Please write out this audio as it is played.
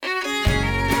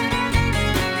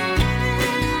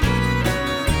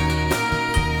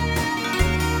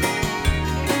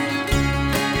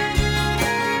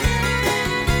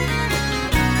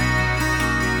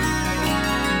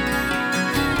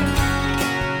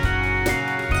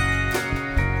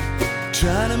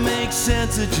trying to make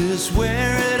sense of just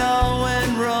where it all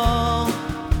went wrong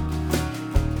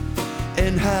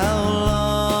and how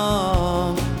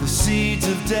long the seeds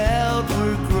of doubt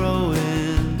were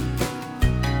growing.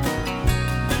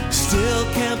 Still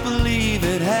can't believe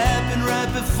it happened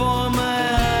right before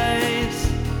my eyes.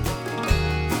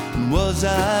 Was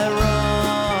I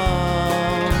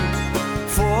wrong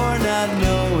for not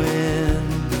knowing?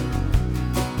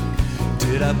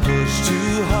 Did I push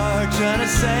too hard trying to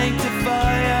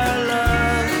sanctify our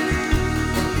love?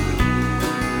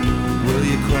 Will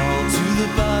you crawl to the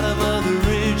bottom of the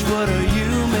ridge? What are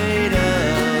you made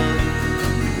of?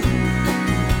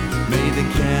 May the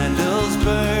candles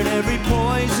burn every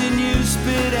poison you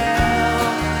spit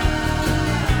out.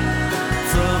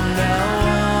 From now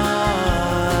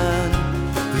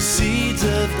on, the seeds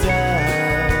of doubt.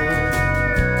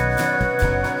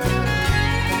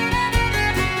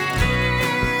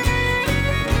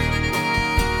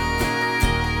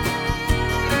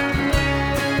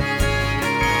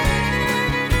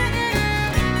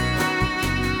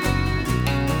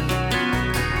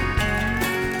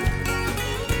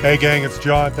 Hey gang, it's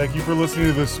John. Thank you for listening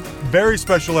to this very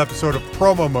special episode of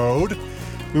Promo Mode.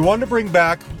 We wanted to bring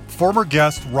back former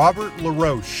guest Robert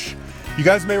LaRoche. You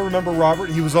guys may remember Robert.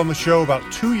 He was on the show about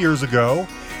 2 years ago.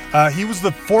 He was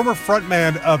the former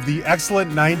frontman of the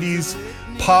excellent 90s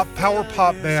power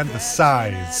pop band The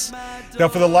Size. Now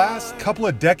for the last couple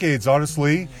of decades,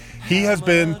 honestly, he has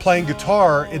been playing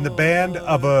guitar in the band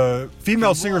of a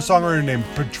female singer-songwriter named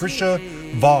Patricia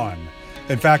Vaughn.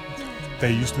 In fact,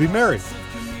 they used to be married.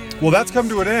 Well, that's come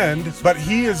to an end, but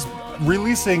he is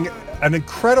releasing an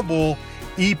incredible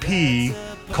EP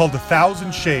called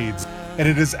 1,000 Shades, and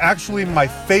it is actually my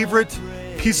favorite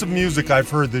piece of music I've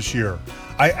heard this year.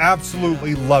 I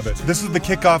absolutely love it. This is the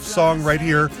kickoff song right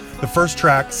here, the first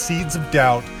track, Seeds of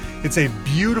Doubt. It's a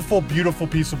beautiful, beautiful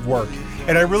piece of work,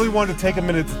 and I really wanted to take a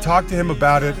minute to talk to him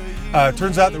about it.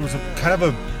 Turns out there was a kind of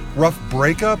a rough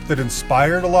breakup that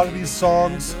inspired a lot of these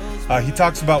songs. He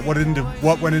talks about what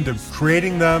went into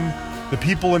creating them, the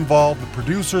people involved, the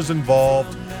producers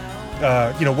involved,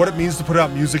 what it means to put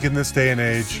out music in this day and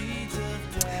age.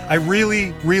 I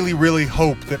really, really, really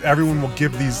hope that everyone will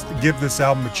give this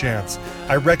album a chance.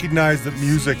 I recognize that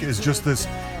music is just this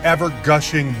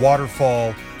ever-gushing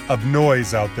waterfall of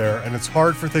noise out there, and it's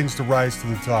hard for things to rise to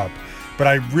the top. But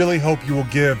I really hope you will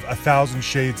give 1,000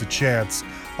 Shades a chance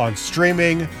on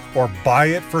streaming or buy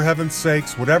it, for heaven's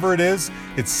sakes. Whatever it is,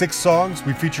 it's 6 songs.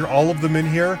 We feature all of them in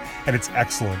here, and it's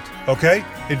excellent. Okay?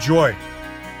 Enjoy.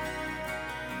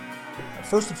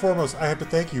 First and foremost, I have to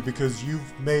thank you because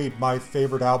you've made my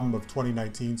favorite album of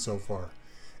 2019 so far.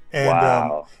 And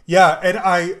wow. And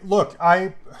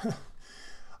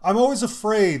I'm always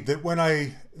afraid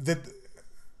that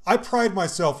I pride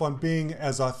myself on being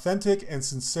as authentic and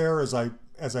sincere as I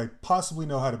possibly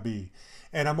know how to be.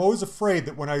 And I'm always afraid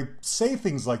that when I say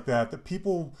things like that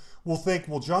people will think,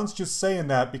 well, John's just saying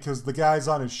that because the guy's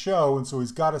on his show, and so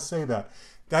he's got to say that.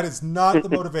 That is not the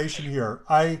motivation here.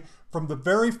 From the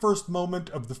very first moment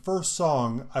of the first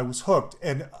song, I was hooked,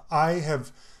 and I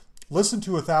have listened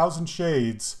to 1,000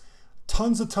 Shades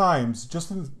tons of times,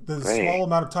 just in the small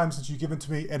amount of time since you've given to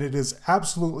me, and it is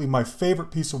absolutely my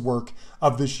favorite piece of work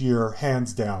of this year,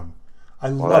 hands down. I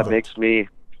love it.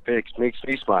 Makes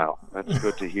me smile. That's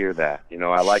good to hear that.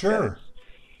 I like that.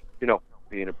 It's,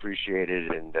 being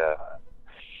appreciated, and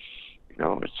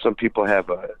some people have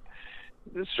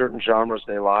certain genres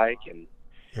they like, and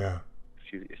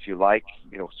if you like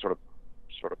sort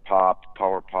of pop,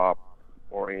 power pop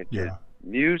oriented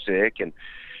music, and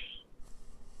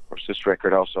of course this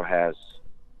record also has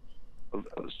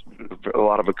a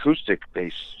lot of acoustic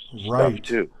based stuff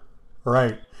too.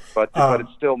 Right. But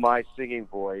it's still my singing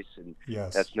voice, and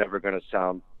that's never going to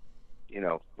sound,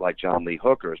 like John Lee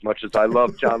Hooker. As much as I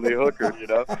love John Lee Hooker,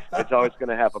 it's always going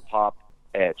to have a pop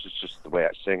edge. It's just the way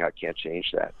I sing. I can't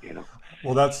change that,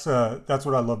 Well, that's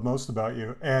what I love most about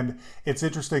you. And it's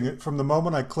interesting, from the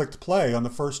moment I clicked play on the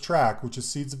first track, which is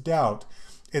Seeds of Doubt,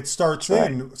 it starts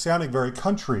sounding very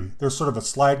country. There's sort of a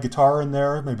slide guitar in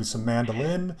there, maybe some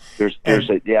mandolin.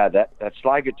 That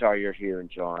slide guitar you're hearing,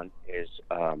 John, is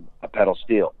a pedal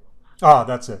steel. Ah,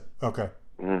 that's it. Okay.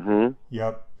 Mm-hmm.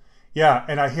 Yep. Yeah,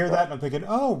 and I hear that and I'm thinking,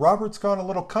 oh, Robert's gone a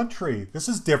little country. This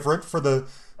is different from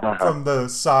the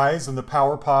size and the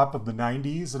power pop of the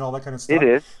 90s and all that kind of stuff. It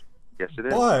is. Yes, it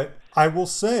is. But I will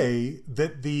say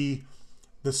that the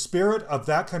spirit of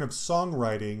that kind of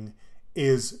songwriting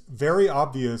is very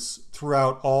obvious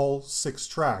throughout all 6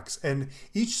 tracks. And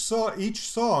each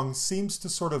song seems to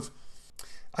sort of,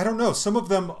 I don't know, some of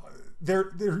them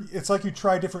it's like you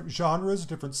try different genres,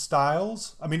 different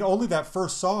styles. I mean, only that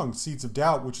first song, Seeds of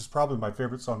Doubt, which is probably my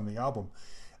favorite song on the album,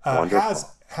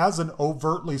 has an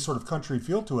overtly sort of country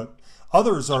feel to it.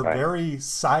 Others are very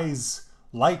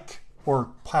size-like or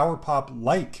power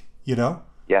pop-like, you know?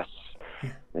 Yes,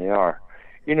 they are.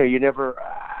 You know, you never,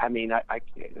 I mean, I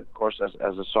of course, as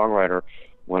a songwriter,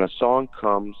 when a song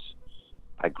comes,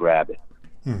 I grab it.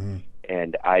 Mm-hmm.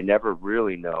 And I never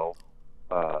really know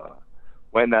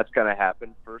when that's going to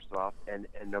happen, first off. And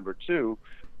number two,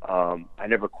 I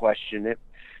never question it.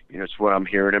 You know, it's what I'm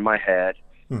hearing in my head.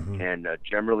 Mm-hmm. And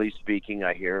generally speaking,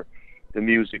 I hear the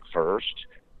music first,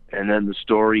 and then the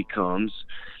story comes.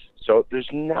 So there's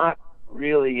not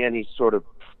really any sort of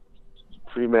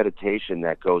premeditation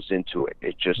that goes into it.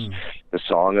 It just, the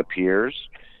song appears.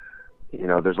 You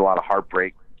know, there's a lot of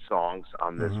heartbreak songs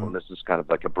on this one. This is kind of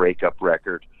like a breakup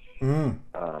record. And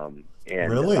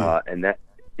really? And that,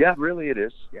 yeah, really it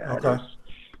is. Yeah, okay. It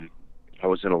is. I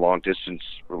was in a long distance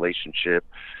relationship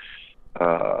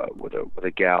with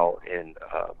a gal in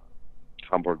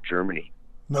Hamburg, Germany.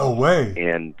 No way.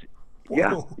 And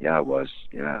yeah, I was.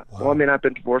 Yeah. Wow. Well, I mean, I've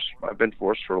been divorced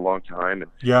for a long time,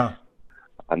 and yeah,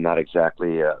 I'm not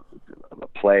exactly a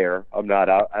player. I'm not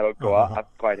out. I don't go out. I'm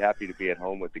quite happy to be at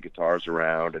home with the guitars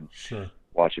around and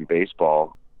watching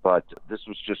baseball. But this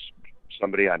was just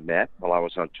somebody I met while I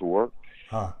was on tour,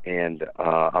 and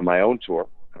on my own tour,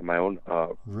 on my own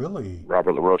really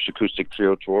Robert LaRoche acoustic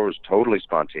trio tour, was totally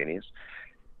spontaneous,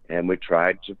 and we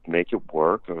tried to make it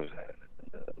work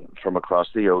from across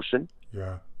the ocean.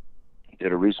 Yeah.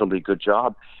 Did a reasonably good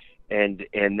job, and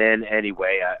then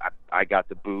anyway, I got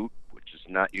the boot, which is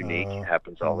not unique. It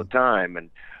happens all the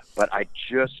time, but I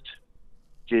just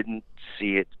didn't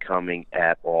see it coming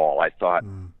at all. I thought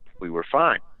we were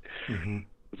fine. Mm-hmm. I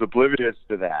was oblivious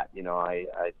to that. You know, I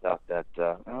thought that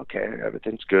okay,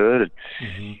 everything's good,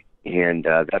 and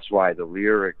that's why the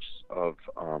lyrics of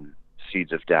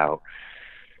Seeds of Doubt,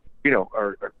 you know,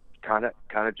 are kind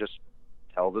of just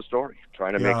tell the story,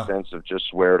 trying to make sense of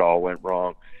just where it all went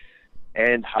wrong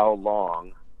and how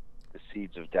long the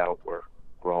seeds of doubt were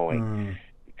growing.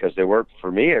 Because they were, for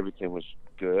me, everything was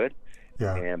good.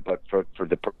 Yeah. But for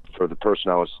the person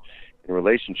I was in a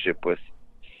relationship with,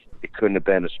 it couldn't have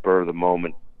been a spur of the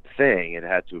moment thing. It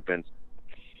had to have been,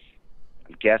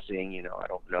 I'm guessing, you know, I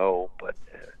don't know, but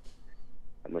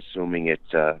I'm assuming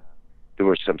there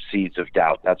were some seeds of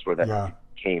doubt. That's where that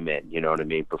came in, you know what I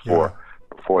mean? Before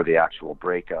the actual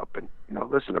breakup. And, you know,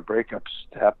 listen, the breakups,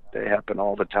 they happen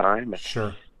all the time.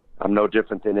 Sure. I'm no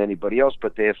different than anybody else,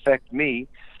 but they affect me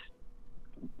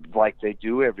like they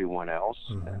do everyone else.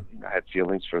 I had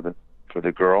feelings for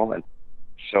the girl. And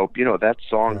so, you know, that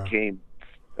song came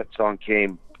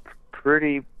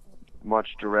pretty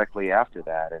much directly after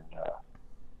that. And,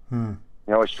 you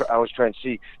know, I was trying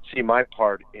to see my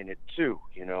part in it too.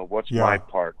 You know, what's my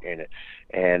part in it?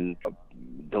 And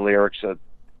the lyrics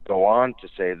go on to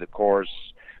say, the chorus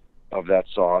of that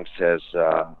song says,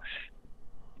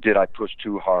 did I push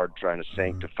too hard trying to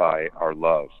sanctify our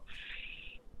love?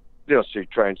 You know, so you're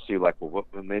trying to see, like, well,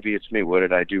 maybe it's me. What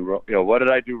did I do wrong? You know, what did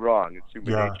I do wrong? It's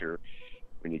human nature.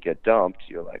 When you get dumped,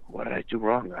 you're like, what did I do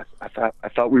wrong? I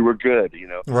thought we were good, you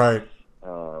know? Right.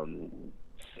 So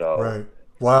right.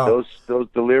 Wow. Those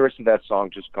the lyrics of that song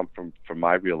just come from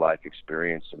my real life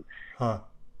experience. And,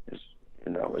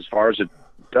 you know, as far as it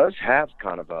does have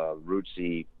kind of a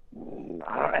rootsy,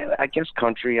 I guess,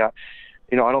 country. You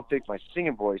know, I don't think my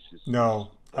singing voice is I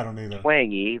don't either.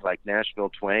 Twangy, like Nashville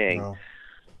twang.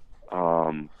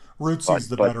 No. Rootsy is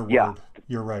the better word. Yeah,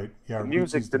 you're right. Yeah, the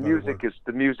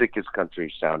music is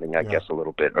country sounding, I guess, a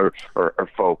little bit, or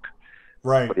folk.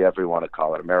 Right. Whatever you want to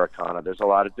call it, Americana. There's a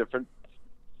lot of different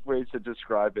ways to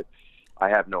describe it. I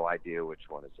have no idea which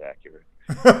one is accurate.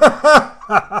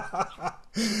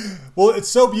 Well, it's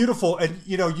so beautiful. And,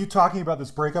 you know, you talking about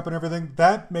this breakup and everything,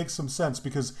 that makes some sense,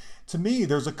 because to me,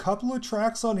 there's a couple of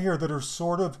tracks on here that are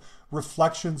sort of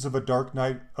reflections of a dark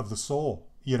night of the soul,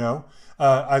 you know?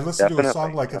 I listened to a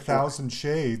song like 1,000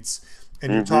 Shades,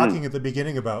 and you're talking at the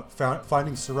beginning about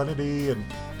finding serenity and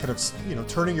kind of, you know,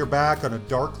 turning your back on a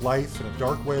dark life and a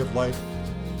dark way of life.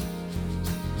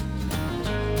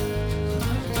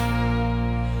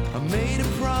 I made a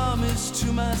promise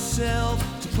to myself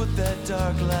to put that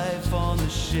dark life on the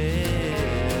shelf.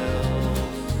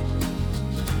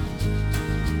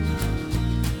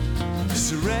 The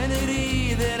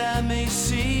serenity that I may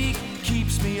seek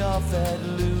keeps me off that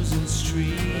losing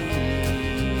streak.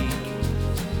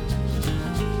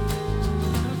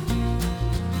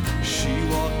 She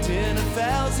walked in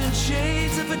 1,000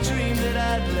 shades of a dream that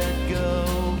I'd let go.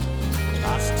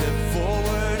 I stepped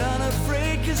forward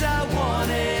unafraid 'cause I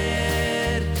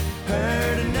wanted her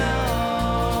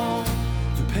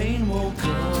rain won't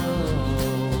come.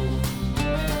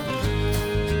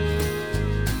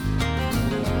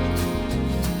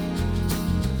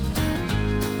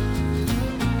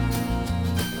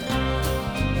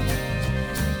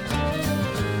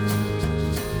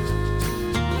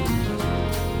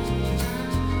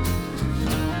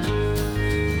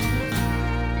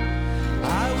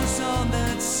 I was on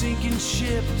that sinking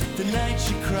ship the night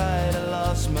she cried I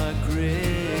lost my grip.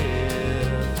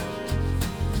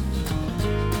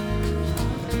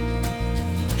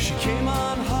 She came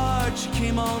on hard, she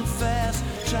came on fast,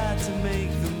 tried to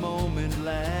make the moment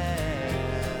last.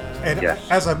 And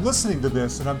as I'm listening to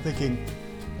this, and I'm thinking,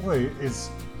 wait,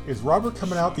 is Robert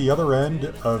coming out the other end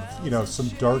of, some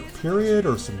dark period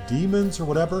or some demons or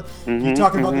whatever? You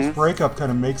talking about this breakup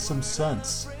kind of makes some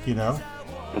sense,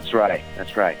 That's right.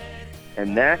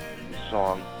 And that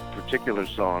particular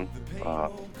song,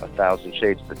 A Thousand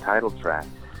Shades, the title track,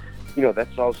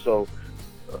 that's also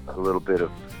a little bit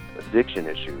of addiction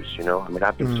issues, I mean,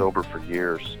 I've been sober for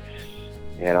years,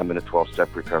 and I'm in a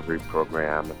 12-step recovery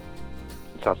program.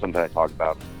 It's not something I talk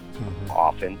about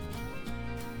often,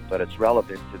 but it's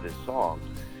relevant to this song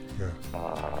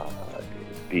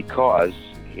because,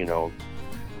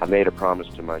 I made a promise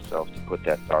to myself to put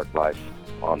that dark life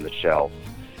on the shelf.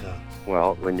 Yeah.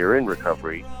 Well, when you're in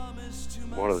recovery,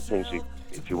 one of the things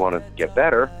if you want to get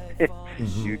better,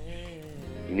 you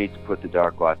need to put the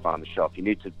dark life on the shelf. You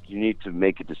need to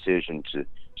make a decision to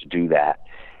do that.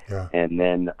 Yeah. And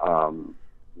then and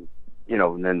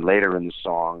then later in the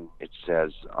song it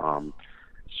says,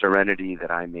 serenity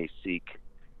that I may seek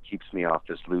keeps me off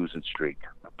this losing streak.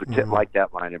 Like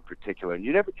that line in particular. And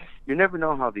you never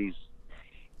know how these,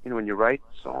 when you write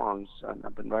songs, and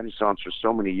I've been writing songs for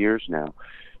so many years now,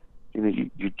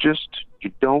 you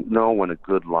don't know when a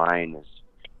good line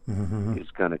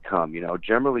is going to come.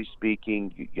 Generally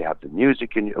speaking, you have the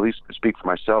music, and at least to speak for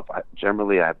myself, I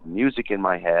have the music in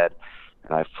my head,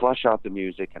 and I flush out the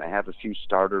music, and I have a few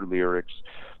starter lyrics,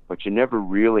 but you never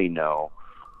really know.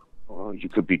 Well, you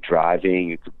could be driving,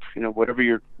 you could, whatever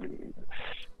your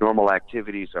normal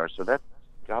activities are. So that,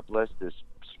 God bless this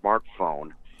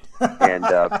smartphone, and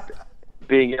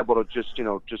being able to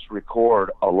just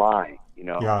record a line,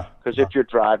 because if you're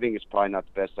driving, it's probably not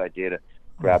the best idea to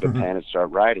grab a pen and start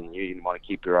writing. You want to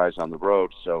keep your eyes on the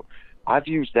road. So I've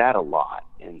used that a lot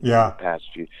in the past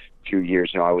few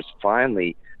years. I was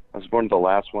one of the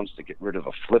last ones to get rid of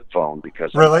a flip phone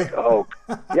because really?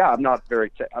 I'm not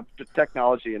very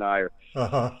technology and I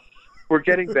are we're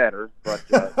getting better, but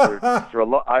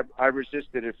I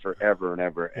resisted it forever and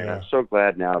ever, and I'm so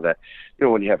glad now that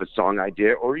when you have a song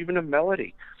idea or even a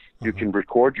melody, you can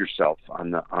record yourself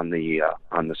on the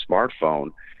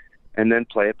smartphone, and then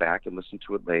play it back and listen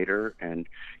to it later. And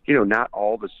not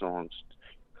all the songs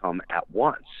come at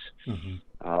once.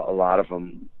 A lot of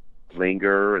them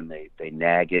linger and they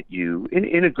nag at you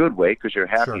in a good way, because you're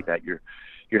happy that you're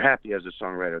happy as a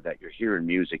songwriter that you're hearing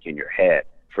music in your head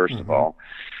first of all.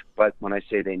 But when I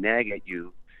say they nag at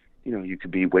you, you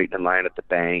could be waiting in line at the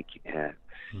bank and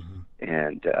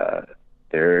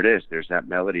there it is. There's that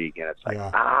melody again. It's like,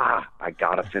 I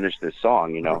gotta finish this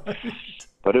song, Right.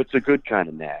 But it's a good kind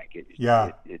of nag.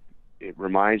 It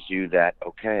reminds you that,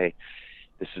 okay,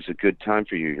 this is a good time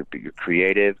for you. You're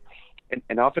creative.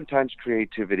 And oftentimes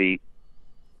creativity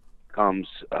comes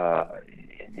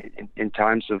in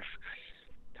times of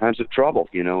trouble,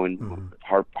 and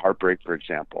heartbreak, for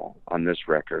example, on this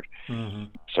record.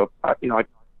 So I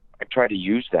try to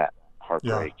use that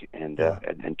heartbreak and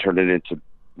turn it into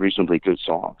reasonably good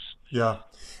songs. Yeah.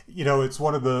 It's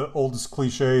one of the oldest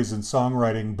cliches in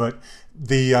songwriting, but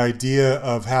the idea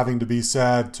of having to be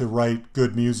sad to write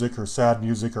good music, or sad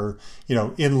music, or,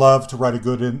 in love to write a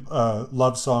good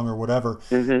love song or whatever.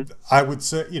 I would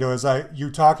say, you're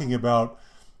talking about,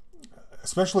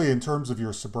 especially in terms of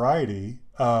your sobriety,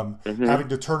 having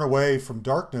to turn away from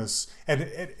darkness. And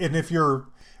if you're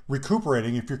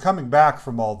recuperating, if you're coming back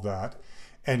from all that,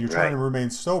 and you're trying to remain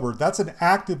sober, that's an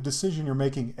active decision you're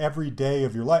making every day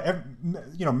of your life,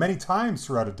 many times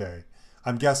throughout a day.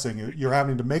 I'm guessing you're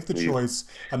having to make the choice.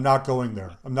 I'm not going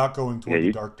there. I'm not going toward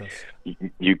the darkness.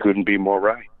 You couldn't be more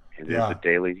right. It is a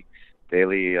daily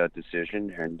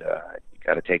decision, and you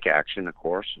got to take action, of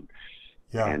course.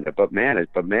 But man, is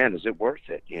it worth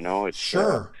it? It's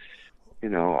sure.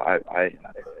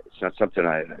 It's not something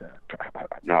I'm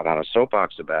not on a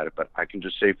soapbox about it, but I can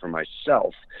just say for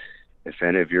myself, if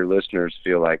any of your listeners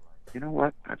feel like, you know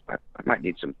what, I might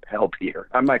need some help here.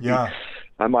 I might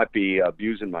be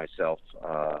abusing myself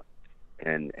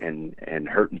and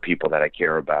hurting people that I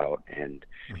care about, and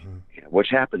which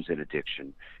happens in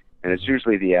addiction. And it's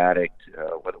usually the addict,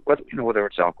 whether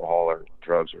it's alcohol or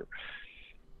drugs or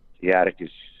the attic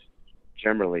is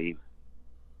generally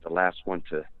the last one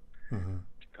to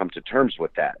come to terms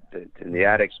with that. In the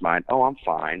addict's mind, oh, I'm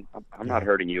fine. I'm not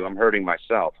hurting you. I'm hurting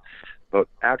myself. But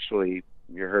actually,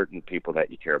 you're hurting people that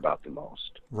you care about the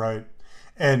most. Right.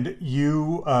 And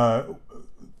you, the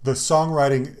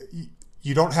songwriting,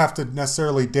 you don't have to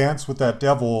necessarily dance with that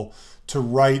devil to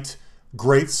write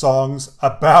great songs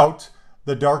about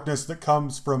the darkness that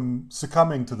comes from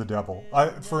succumbing to the devil.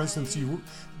 For instance, you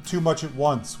Too Much at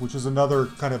Once, which is another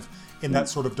kind of in that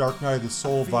sort of Dark Night of the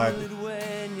Soul vibe. Feel it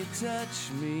when you touch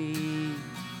me.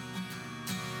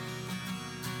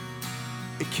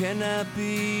 It cannot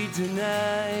be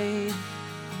denied.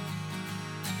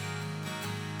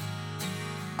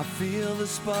 I feel the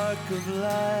spark of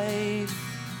life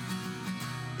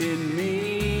in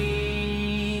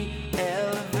me.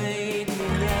 Elevate me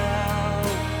now.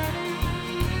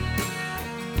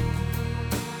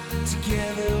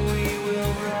 Together we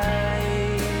will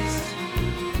rise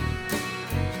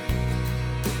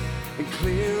and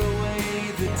clear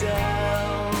away the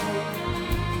doubt.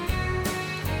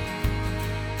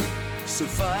 So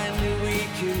finally we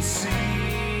can see.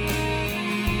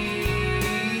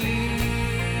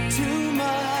 Too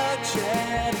much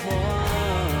at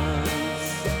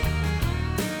once,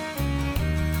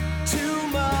 too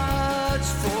much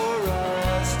for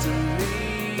us to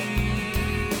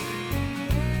need.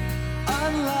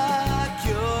 Unlock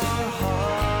your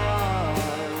heart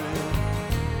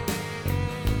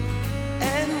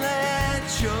and let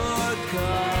your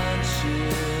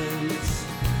conscience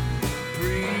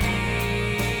breathe.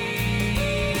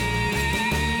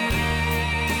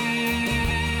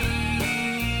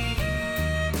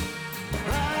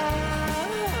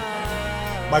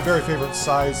 My very favorite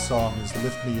Size song is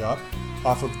Lift Me Up,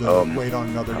 off of the Wait on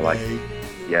Another Day.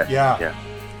 Yeah.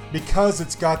 Because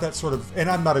it's got that sort of, and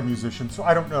I'm not a musician, so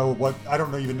I don't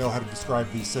even know how to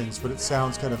describe these things, but it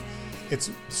sounds kind of,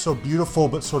 it's so beautiful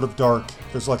but sort of dark.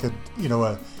 There's like a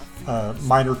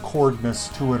minor chordness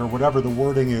to it, or whatever the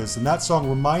wording is, and that song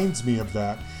reminds me of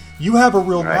that. You have a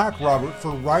real knack, Robert,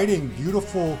 for writing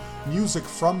beautiful music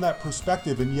from that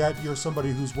perspective, and yet you're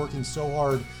somebody who's working so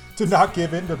hard to not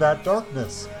give into that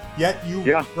darkness. Yet you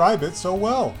describe it so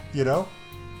well,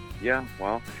 Yeah,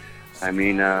 well, I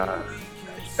mean, I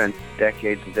spent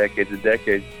decades and decades and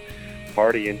decades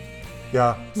partying.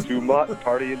 Yeah.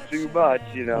 Partying too much,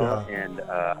 Yeah.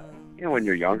 And when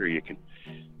you're younger, you can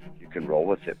roll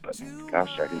with it. But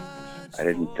gosh, I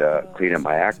didn't clean up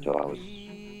my act till I was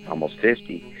almost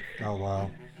 50. Oh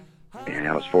wow. And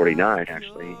I was 49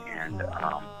 actually, and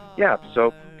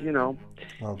so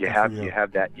Well, you have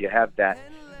that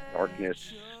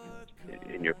darkness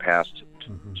in your past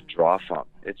to draw from.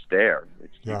 It's there.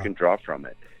 You can draw from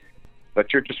it.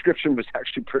 But your description was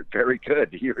actually very good.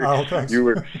 Thanks. You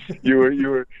were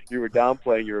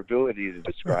downplaying your ability to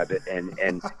describe it,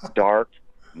 and dark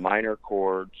minor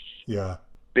chords. Yeah.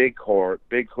 Big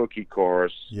hooky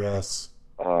chorus. Yes.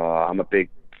 I'm a big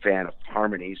fan of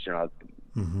harmonies. I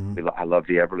love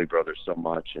the Everly Brothers so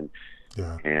much, and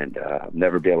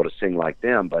never be able to sing like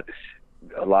them, but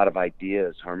a lot of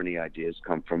harmony ideas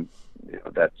come from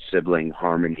that sibling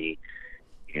harmony,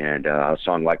 and a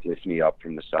song like Lift Me Up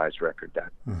from the Size record,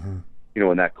 that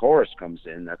when that chorus comes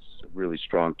in, that's a really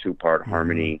strong two-part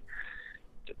harmony.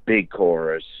 It's a big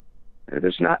chorus.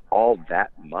 There's not all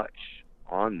that much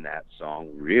on that song,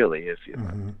 really. If you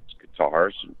it's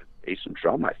guitars and bass and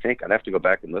drum, I think I'd have to go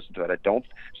back and listen to it.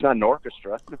 It's not an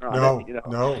orchestra.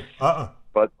 No.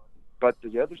 But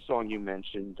the other song you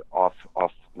mentioned off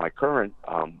my current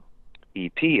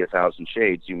EP, 1,000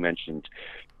 Shades, you mentioned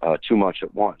Too Much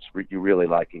at Once. You're really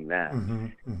liking that.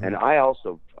 And I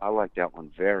like that one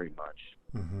very much.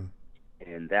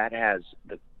 And that has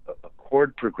a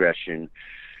chord progression.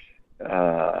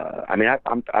 I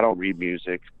don't read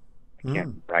music. I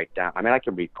can't write down. I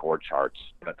can read chord charts,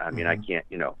 but I can't,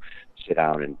 sit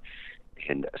down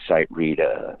and sight read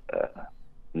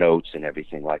notes and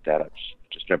everything like that. I've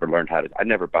just never learned how to. I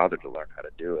never bothered to learn how to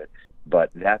do it.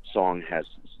 But that song has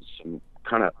some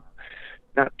kind of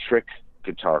not trick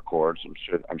guitar chords.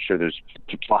 I'm sure there's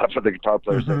a lot of other guitar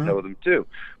players that know them too.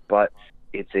 But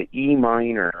it's an E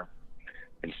minor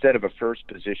instead of a first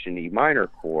position E minor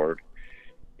chord.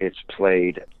 It's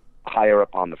played higher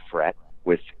up on the fret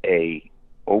with a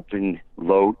open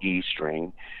low E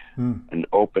string, an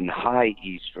open high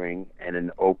E string, and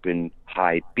an open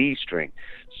high B string.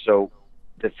 So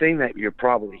the thing that you're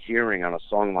probably hearing on a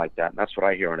song like that, and that's what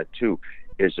I hear on it too,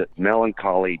 is a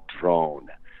melancholy drone.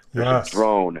 There's a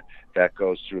drone that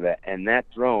goes through that, and that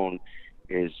drone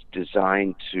is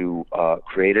designed to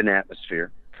create an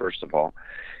atmosphere, first of all.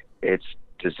 It's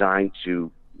designed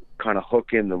to kind of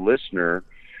hook in the listener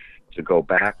to go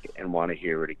back and want to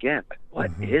hear it again.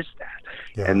 Like, what is that?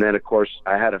 Yeah. And then, of course,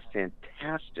 I had a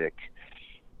fantastic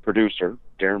producer,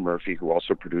 Darren Murphy, who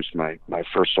also produced my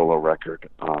first solo record,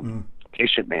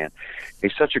 Patient Man.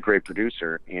 He's such a great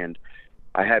producer. And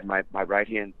I had my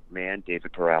right-hand man,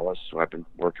 David Perales, who I've been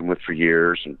working with for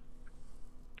years. And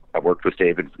I worked with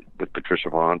Patricia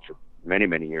Vaughn for many,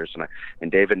 many years.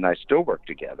 And David and I still work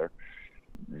together.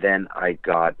 Then I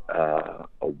got a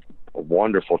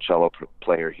wonderful cello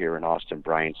player here in Austin,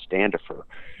 Brian Standifer.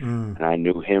 And I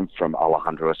knew him from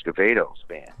Alejandro Escovedo's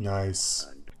band. Nice.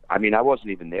 I mean, I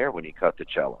wasn't even there when he cut the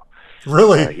cello.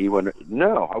 Really?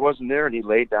 No, I wasn't there, and he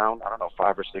laid down,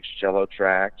 5 or 6 cello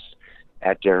tracks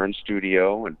at Darren's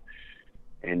studio,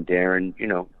 and Darren,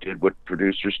 did what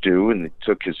producers do, and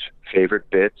took his favorite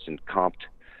bits and comped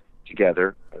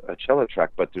together a cello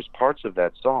track. But there's parts of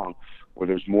that song where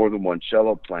there's more than one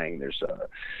cello playing. There's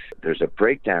a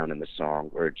breakdown in the song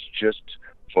where it's just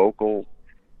vocal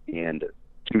and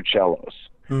 2 cellos.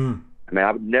 I mean,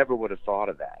 I never would have thought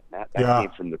of that. That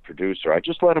came from the producer. I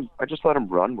just let him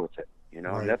run with it,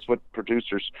 Right. And that's what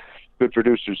good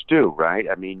producers do, right?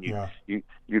 I mean,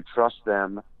 you trust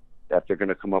them that they're going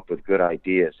to come up with good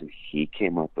ideas, and he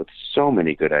came up with so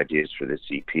many good ideas for this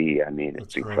EP. I mean,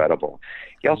 it's incredible.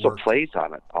 He also plays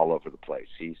on it all over the place.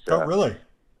 Really?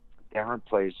 Darren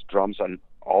plays drums on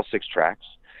all 6 tracks.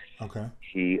 Okay.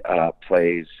 He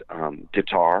plays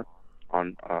guitar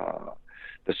on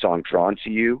the song "Drawn to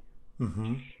You."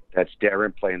 That's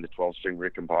Darren playing the 12-string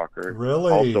Rickenbacker.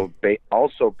 Really?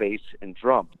 Also bass and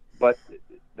drum. But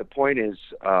the point is,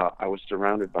 I was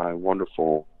surrounded by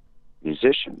wonderful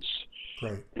musicians.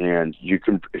 Right. And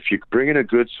if you bring in a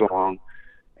good song,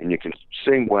 and you can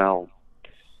sing well,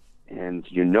 and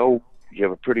you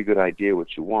have a pretty good idea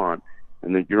what you want,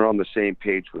 and then you're on the same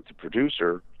page with the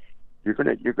producer, you're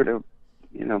gonna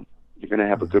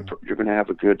have a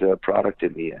good product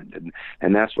in the end,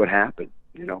 and that's what happened.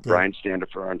 Brian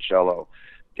Standifer on cello,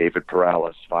 David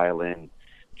Perales violin,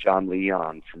 John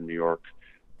Leon from New York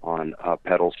on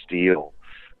pedal steel,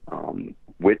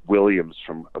 Whit Williams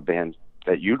from a band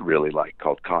that you'd really like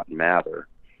called Cotton Mather,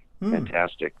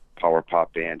 fantastic power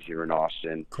pop band here in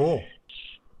Austin. Cool.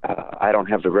 I don't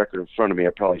have the record in front of me.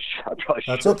 I probably should.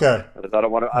 That's okay. I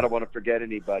don't want to forget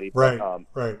anybody. Right. But,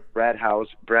 right. Brad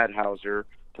Hauser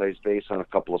plays bass on a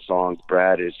couple of songs.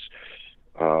 Brad is.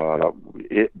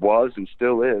 It was and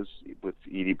still is with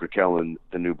Edie Brickell and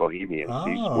the New Bohemians.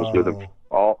 He was with them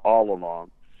all along.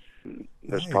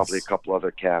 There's probably a couple other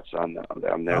cats on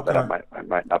there that I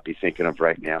might not be thinking of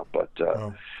right now, but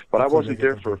I wasn't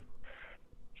there for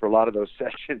a lot of those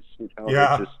sessions.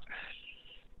 Yeah.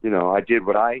 I did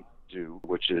what I do,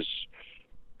 which is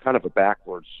kind of a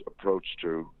backwards approach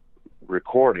to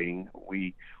recording.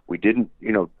 We didn't,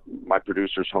 my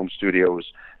producer's home studio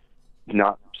was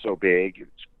not so big.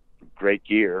 It's great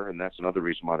gear, and that's another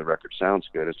reason why the record sounds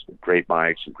good. It's great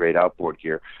mics and great outboard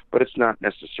gear, but it's not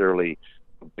necessarily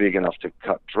big enough to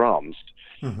cut drums.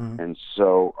 And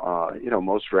so,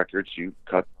 most records you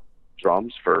cut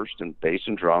drums first and bass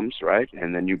and drums, right?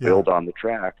 And then you build on the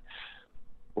track.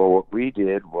 Well, what we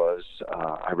did was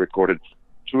I recorded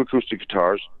 2 acoustic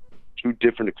guitars, 2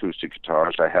 different acoustic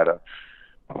guitars. I had a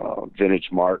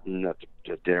vintage Martin that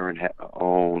Darren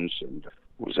owns, and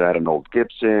was at an old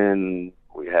Gibson.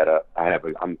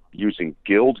 I'm using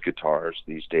Guild guitars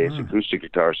these days, acoustic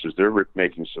guitars, because they're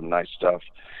making some nice stuff.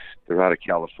 They're out of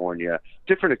California,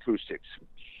 different acoustics,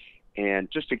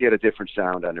 and just to get a different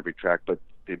sound on every track. But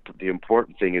the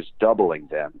important thing is doubling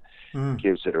them.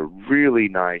 Gives it a really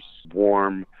nice,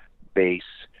 warm bass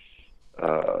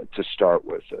to start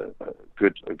with, a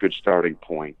good starting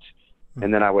point.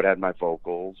 And then I would add my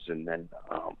vocals, and then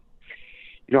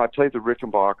I played the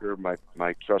Rickenbacker,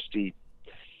 my trusty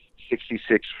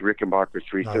 66 Rickenbacker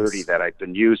 330 that I've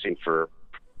been using for,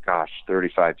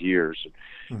 35 years.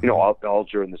 All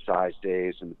during the Size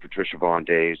days and the Patricia Vaughn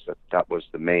days, that was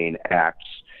the main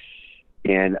acts.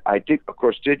 And I did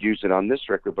use it on this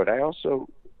record, but I also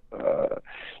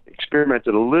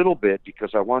experimented a little bit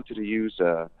because I wanted to use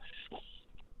a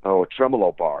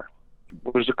tremolo bar.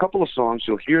 There's a couple of songs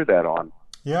you'll hear that on.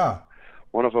 Yeah.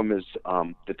 One of them is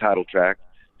the title track,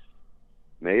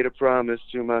 "Made a promise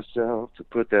to myself to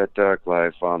put that dark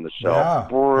life on the shelf."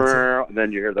 Yeah, and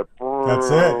then you hear the.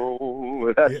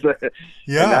 That's it.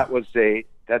 Yeah. And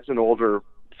that's an older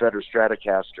Fender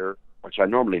Stratocaster, which I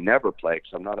normally never play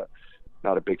because I'm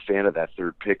not a big fan of that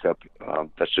third pickup.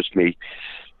 That's just me.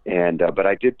 And but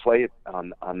I did play it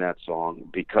on that song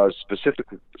because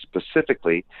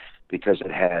specifically because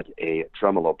it had a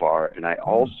tremolo bar, and I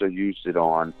also used it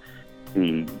on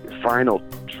the final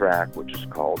track, which is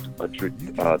called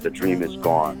 "The Dream Is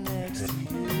Gone."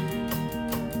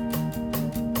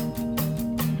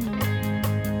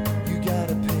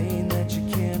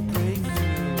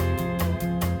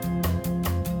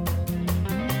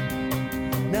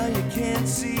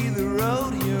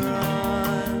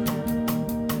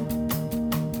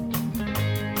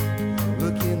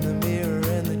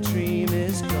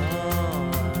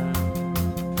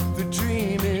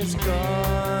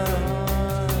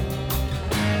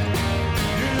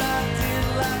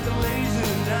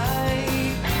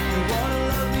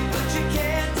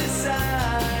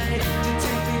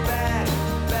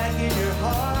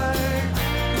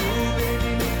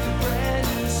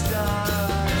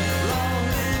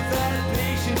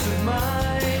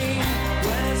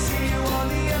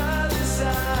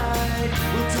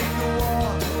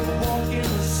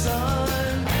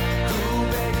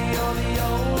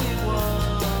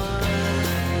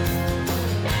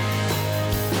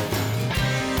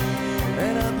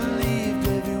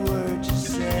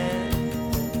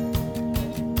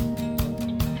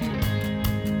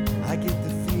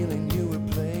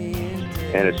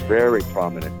 and it's very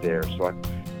prominent there. So I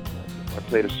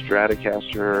played a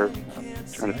Stratocaster.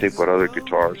 I'm trying to think what other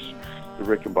guitars. The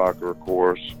Rickenbacker, of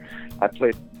course. I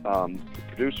played. The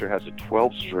producer has a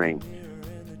 12-string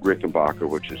Rickenbacker,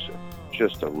 which is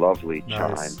just a lovely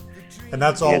chime. And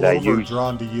that's all over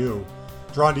Drawn to You.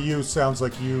 Drawn to You sounds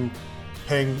like you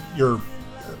paying your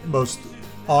most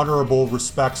honorable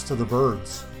respects to the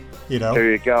Byrds, you know?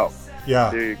 There you go.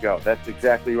 Yeah. There you go. That's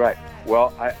exactly right.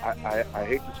 Well, I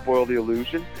hate to spoil the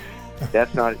illusion.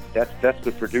 That's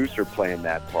the producer playing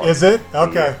that part. Is it?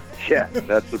 Okay. Yeah,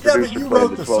 that's the producer but you playing wrote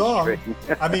the the 12 song. string.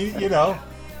 I mean, you know.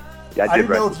 Yeah, I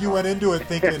didn't know if you went into it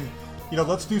thinking, you know,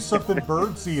 let's do something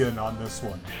Byrdsian on this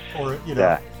one. Or, you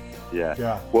know.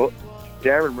 Yeah. Well,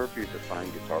 Darren Murphy is a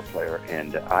fine guitar player,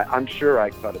 and I'm sure I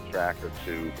cut a track or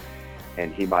two,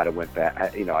 and he might have went back. I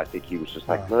think he was just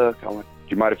like, look, do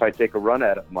you mind if I take a run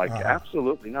at it? I'm like,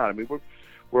 absolutely not. I mean,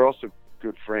 we're also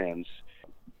good friends.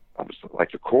 I was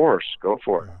like, of course, go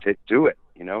for it. Do it.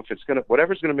 You know, if it's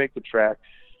whatever's gonna make the track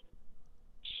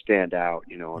stand out.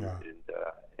 You know,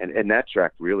 and that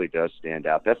track really does stand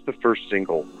out. That's the first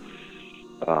single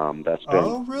that's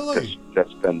been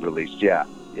released. Yeah.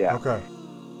 Okay.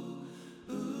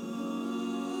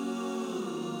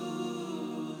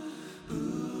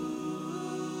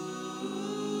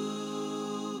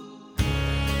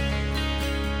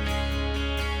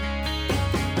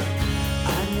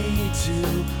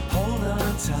 To hold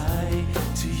on tight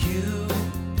to you.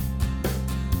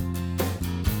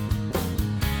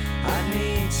 I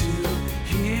need to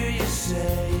hear you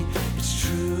say it's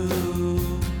true.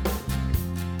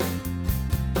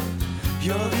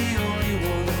 You're the only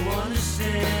one who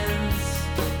understands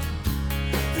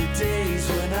the days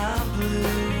when I'm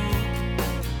blue.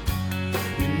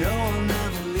 You know I'll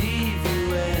never leave you,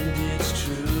 and it's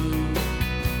true.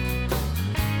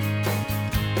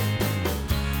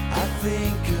 I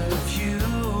think of you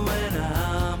when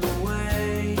I'm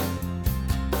away.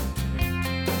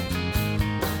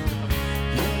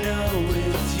 You know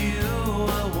with you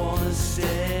I wanna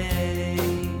stay.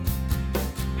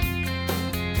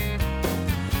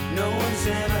 No one's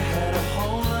ever had a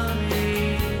hold on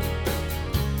me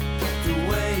the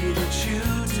way that you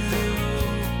do.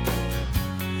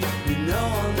 You know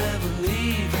I'll never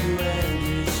leave you, and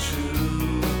it's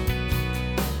true.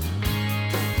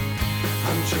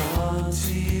 I'm drawn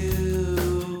to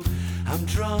you, I'm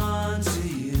drawn to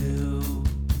you.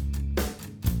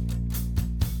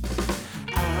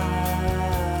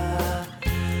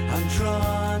 I'm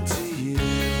drawn to you.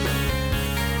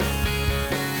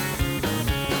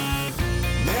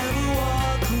 Never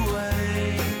walk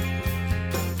away,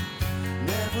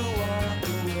 never walk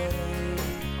away.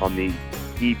 On the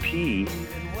EP,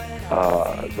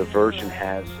 the version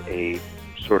has a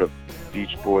sort of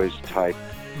Beach Boys type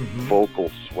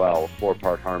vocal swell,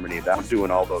 4-part harmony. I'm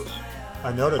doing all those.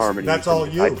 I noticed. Harmonies. That's all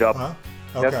you. Huh?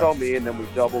 Okay. That's all me, and then we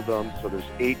doubled them, so there's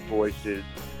 8 voices.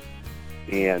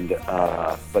 And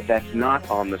but that's not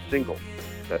on the single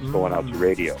that's going out to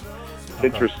radio. It's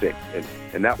interesting,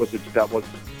 and that was just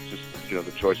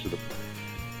the choice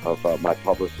of my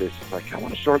publicist. It's like, I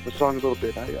want to shorten the song a little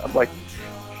bit. I'm like,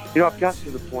 I've gotten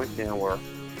to the point now where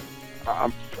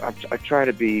I try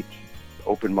to be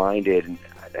open-minded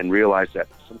and realize that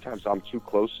sometimes I'm too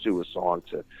close to a song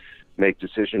to make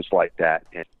decisions like that.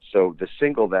 And so the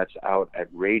single that's out at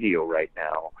radio right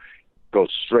now goes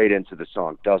straight into the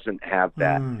song, doesn't have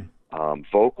that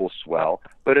vocal swell,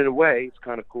 but in a way it's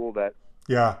kind of cool that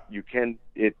you can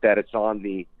it's on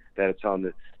the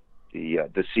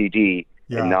CD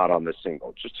and not on the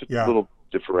single, just to little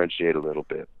differentiate a little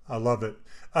bit. I love it.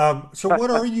 So what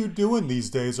are you doing these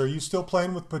days? Are you still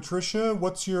playing with Patricia?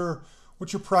 What's your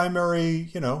primary,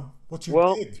 what's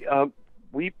your gig?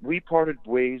 We parted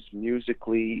ways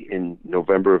musically in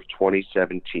November of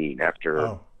 2017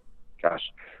 after,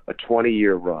 a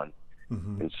 20-year run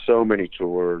and so many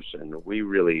tours, and we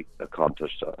really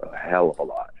accomplished a hell of a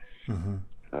lot.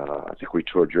 I think we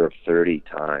toured Europe 30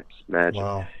 times. Imagine.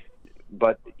 Wow.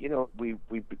 But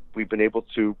we've been able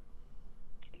to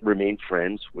remain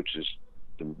friends, which is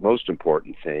the most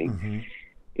important thing.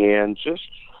 And just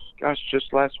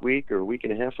last week or a week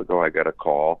and a half ago, I got a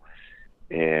call,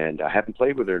 and I haven't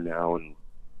played with her now, and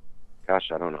I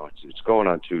don't know, it's going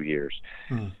on 2 years.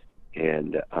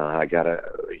 And I got a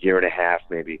year and a half,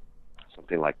 maybe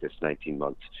something like this, 19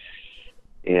 months.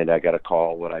 And I got a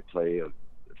call when I play a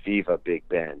Viva Big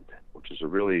Bend, which is a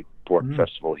really important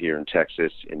festival here in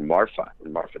Texas, in Marfa,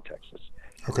 Texas.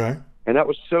 Okay. And I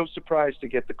was so surprised to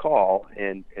get the call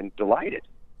and delighted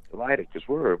because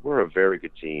we're a very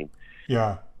good team.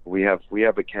 Yeah. We have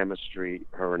a chemistry,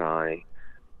 her and I,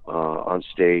 on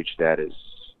stage that is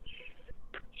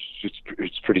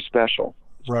it's pretty special.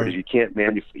 Right. You can't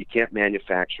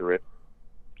manufacture it.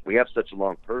 We have such a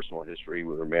long personal history.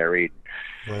 We were married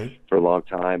for a long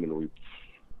time, and we've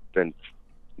been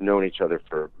known each other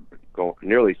for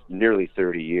nearly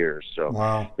 30 years. So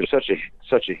there's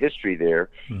such a history there.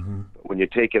 Mm-hmm. When you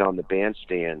take it on the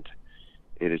bandstand,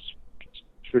 it's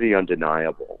pretty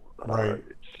undeniable. Right.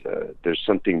 There's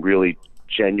something really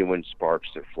genuine, sparks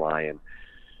are flying,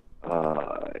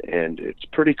 and it's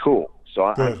pretty cool. So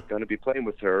I'm going to be playing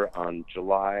with her on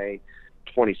July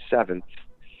 27th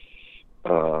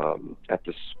at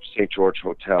the St. George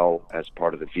Hotel as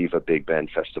part of the Viva Big Band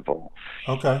Festival.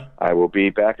 Okay. I will be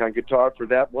back on guitar for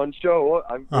that one show.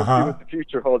 I'm going to see what the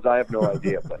future holds. I have no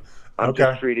idea, but I'm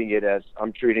just treating it as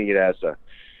a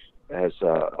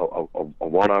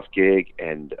one-off gig,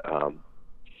 and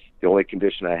the only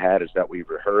condition I had is that we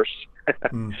rehearse.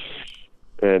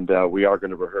 And we are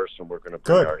going to rehearse, and we're going to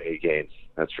bring our A game.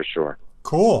 That's for sure.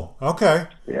 Cool. Okay.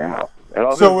 Yeah. And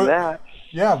other than that,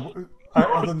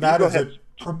 other than that, is it?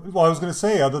 Well, I was going to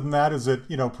say, other than that, is it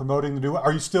promoting the new?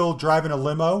 Are you still driving a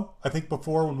limo? I think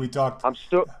before when we talked, I'm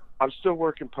still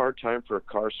working part time for a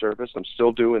car service. I'm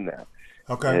still doing that.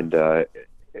 Okay. And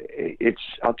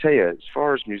I'll tell you, as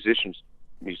far as musician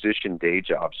day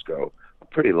jobs go, I'm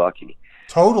pretty lucky.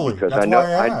 Totally. Because That's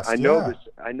why I asked.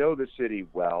 I know the city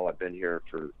well. I've been here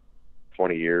for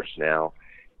 20 years now,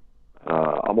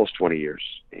 almost 20 years,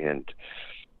 and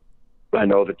I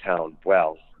know the town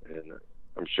well. And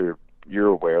I'm sure you're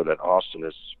aware that Austin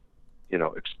has,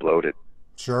 exploded.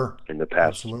 Sure. In the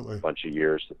past Absolutely. bunch of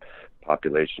years, the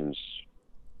population's,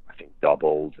 I think,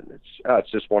 doubled, and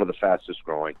it's just one of the fastest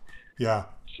growing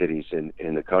cities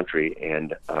in the country.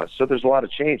 And so there's a lot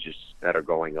of changes that are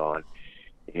going on.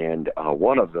 And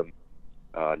one of them,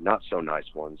 not so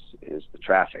nice ones, is the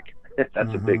traffic.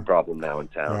 That's a big problem now in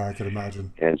town. Yeah, I can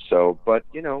imagine. And so, but,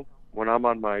 when I'm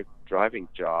on my driving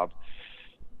job,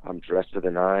 I'm dressed to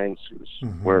the nines,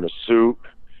 wearing a suit.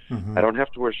 Mm-hmm. I don't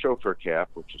have to wear a chauffeur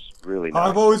cap, which is really nice.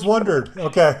 I've always wondered.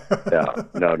 Okay. No.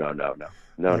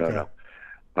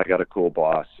 I got a cool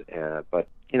boss, but,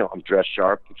 I'm dressed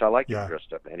sharp, which I like to be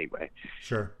dressed up anyway.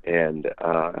 Sure. And,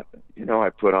 I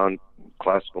put on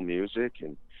classical music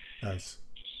and just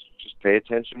pay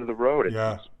attention to the road.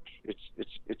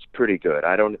 It's pretty good.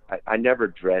 I never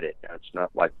dread it. It's not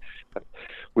like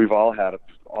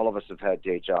all of us have had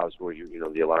day jobs where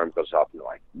the alarm goes off and you're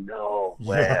like, no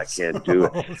way, I can't do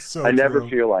it. So I never true.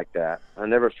 feel like that. I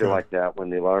never feel like that when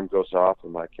the alarm goes off.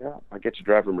 I'm like, I get to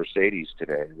drive a Mercedes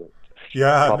today.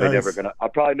 Yeah, I'll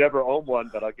probably never own one,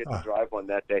 but I'll get to drive one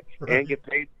that day and get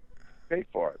paid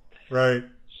for it. Right.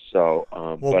 So,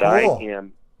 but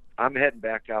cool. I'm heading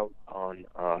back out on,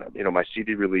 my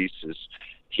CD release is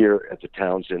here at the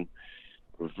Townsend,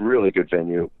 a really good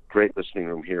venue, great listening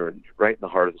room here, right in the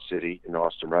heart of the city in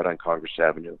Austin, right on Congress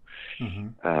Avenue,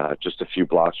 just a few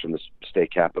blocks from the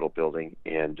state capitol building.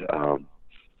 And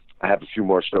I have a few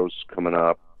more shows coming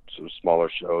up, some smaller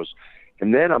shows.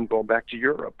 And then I'm going back to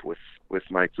Europe with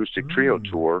my acoustic trio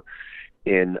tour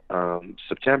in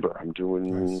September. I'm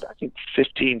doing, I think,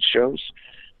 15 shows.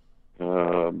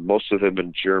 Most of them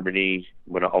in Germany.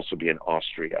 I'm going to also be in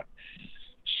Austria.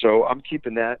 So I'm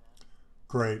keeping that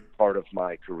part of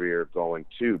my career going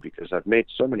too, because I've made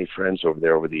so many friends over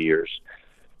there over the years,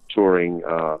 touring.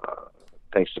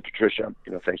 Thanks to Patricia,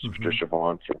 thanks to Patricia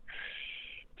Vaughn for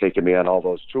taking me on all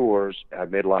those tours.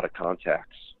 I've made a lot of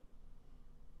contacts,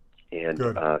 and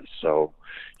I'm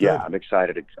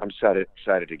excited. I'm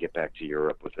excited to get back to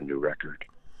Europe with a new record.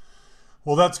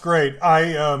 Well, that's great.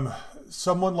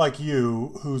 Someone like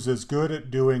you who's as good at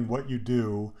doing what you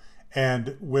do,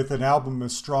 and with an album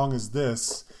as strong as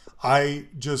this, I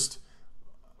just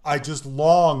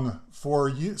long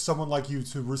for someone like you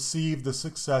to receive the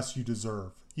success you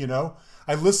deserve.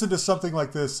 I listen to something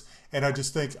like this and I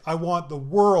just think, I want the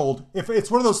world. If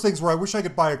it's one of those things where I wish I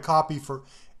could buy a copy for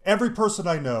every person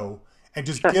I know and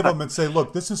just give them and say,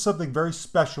 look, this is something very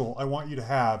special I want you to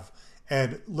have,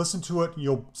 and listen to it and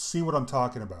you'll see what I'm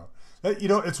talking about.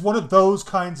 It's one of those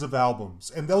kinds of albums,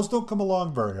 and those don't come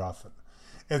along very often.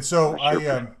 And so I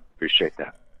appreciate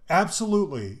that.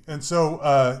 Absolutely. And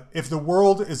so if the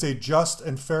world is a just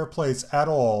and fair place at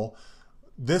all,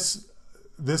 this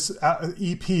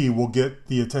EP will get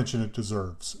the attention it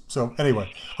deserves. So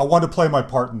anyway, I wanted to play my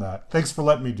part in that. Thanks for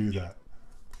letting me do that.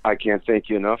 I can't thank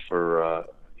you enough for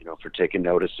taking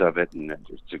notice of it, and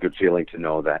it's a good feeling to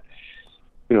know that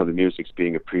the music's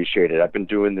being appreciated. I've been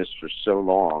doing this for so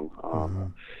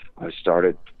long. I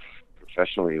started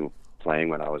professionally playing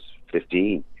when I was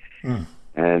 15,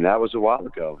 and that was a while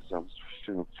ago. So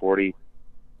that was 40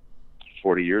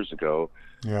 years ago.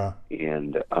 Yeah.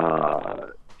 And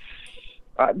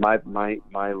My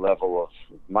level of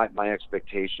my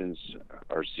expectations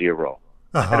are zero.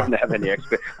 Uh-huh. I don't have any I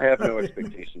have no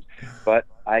expectations, but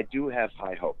I do have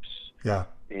high hopes. Yeah.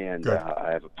 And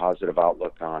I have a positive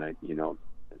outlook on it. You know,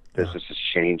 business has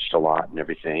changed a lot and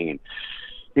everything, and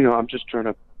you know, I'm just trying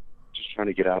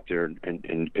to get out there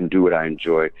and do what I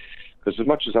enjoy. Because as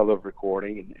much as I love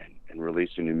recording and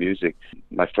releasing new music,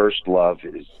 my first love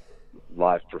is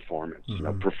live performance. Mm-hmm. You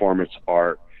know, performance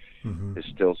art mm-hmm. is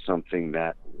still something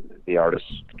that the artist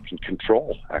can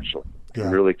control. Actually, yeah.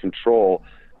 can really control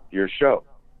your show.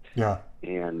 Yeah.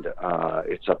 And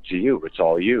it's up to you. It's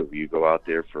all you. You go out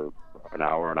there for an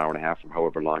hour and a half, or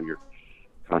however long you're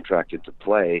contracted to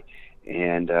play,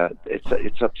 and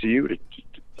it's up to you to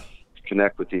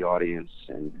connect with the audience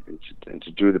and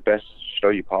to do the best show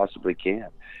you possibly can.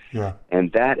 Yeah.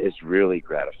 And that is really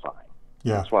gratifying.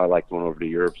 Yeah. That's why I like going over to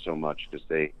Europe so much, because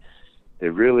they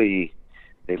really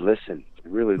listen. They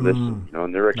really listen, you know,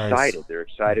 and they're excited. Nice. They're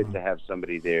excited to have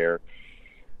somebody there.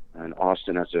 And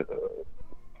Austin has a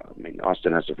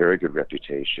very good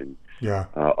reputation. Yeah.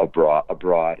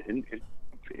 Abroad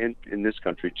in this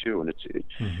country too, and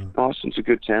Austin's a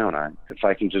good town. If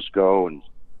I can just go and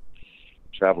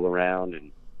travel around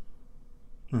in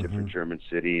different German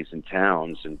cities and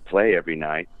towns and play every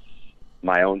night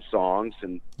my own songs,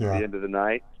 and at the end of the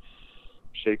night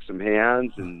shake some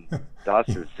hands, and das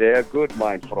ist sehr gut,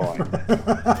 mein Freund.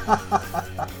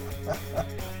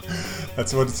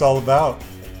 That's what it's all about.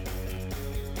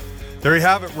 There you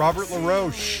have it, Robert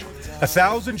LaRoche.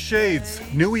 1,000 Shades,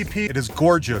 new EP. It is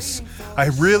gorgeous. I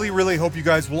really, really hope you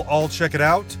guys will all check it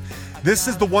out. This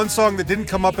is the one song that didn't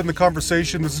come up in the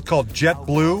conversation. This is called Jet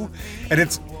Blue, and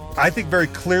it's, I think, very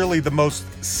clearly the most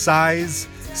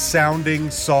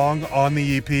size-sounding song on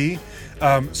the EP.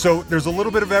 So there's a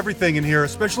little bit of everything in here,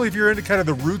 especially if you're into kind of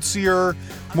the rootsier,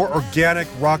 more organic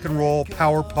rock and roll,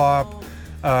 power pop,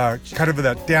 kind of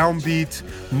that downbeat,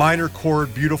 minor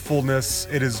chord beautifulness.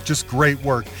 It is just great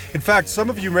work. In fact, some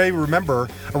of you may remember,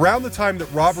 around the time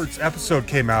that Robert's episode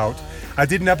came out, I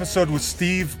did an episode with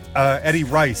Steve Eddie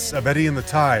Rice of Eddie and the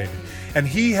Tide, and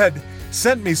he had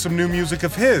sent me some new music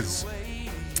of his.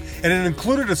 And it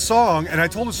included a song, and I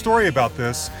told a story about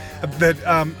this, that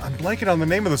I'm blanking on the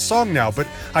name of the song now, but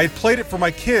I had played it for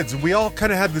my kids, and we all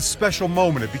kind of had this special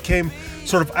moment. It became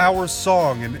sort of our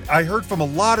song, and I heard from a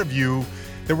lot of you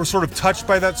that were sort of touched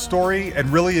by that story and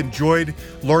really enjoyed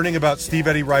learning about Steve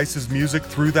Eddie Rice's music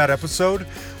through that episode.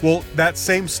 Well, that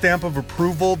same stamp of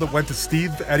approval that went to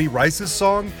Steve Eddie Rice's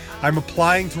song, I'm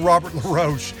applying to Robert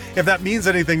LaRoche, if that means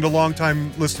anything to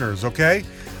longtime listeners, okay?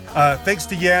 Thanks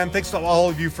to Yan, thanks to all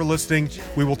of you for listening.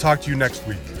 We will talk to you next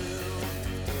week.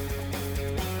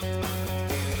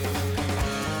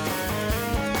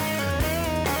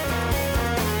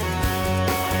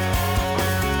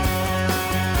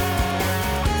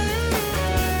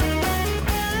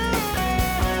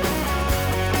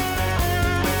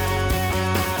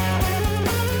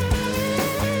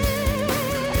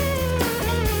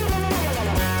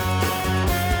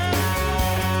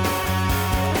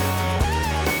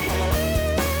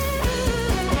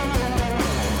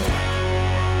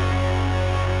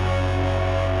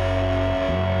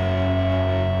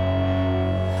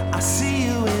 I see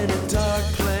you in a dark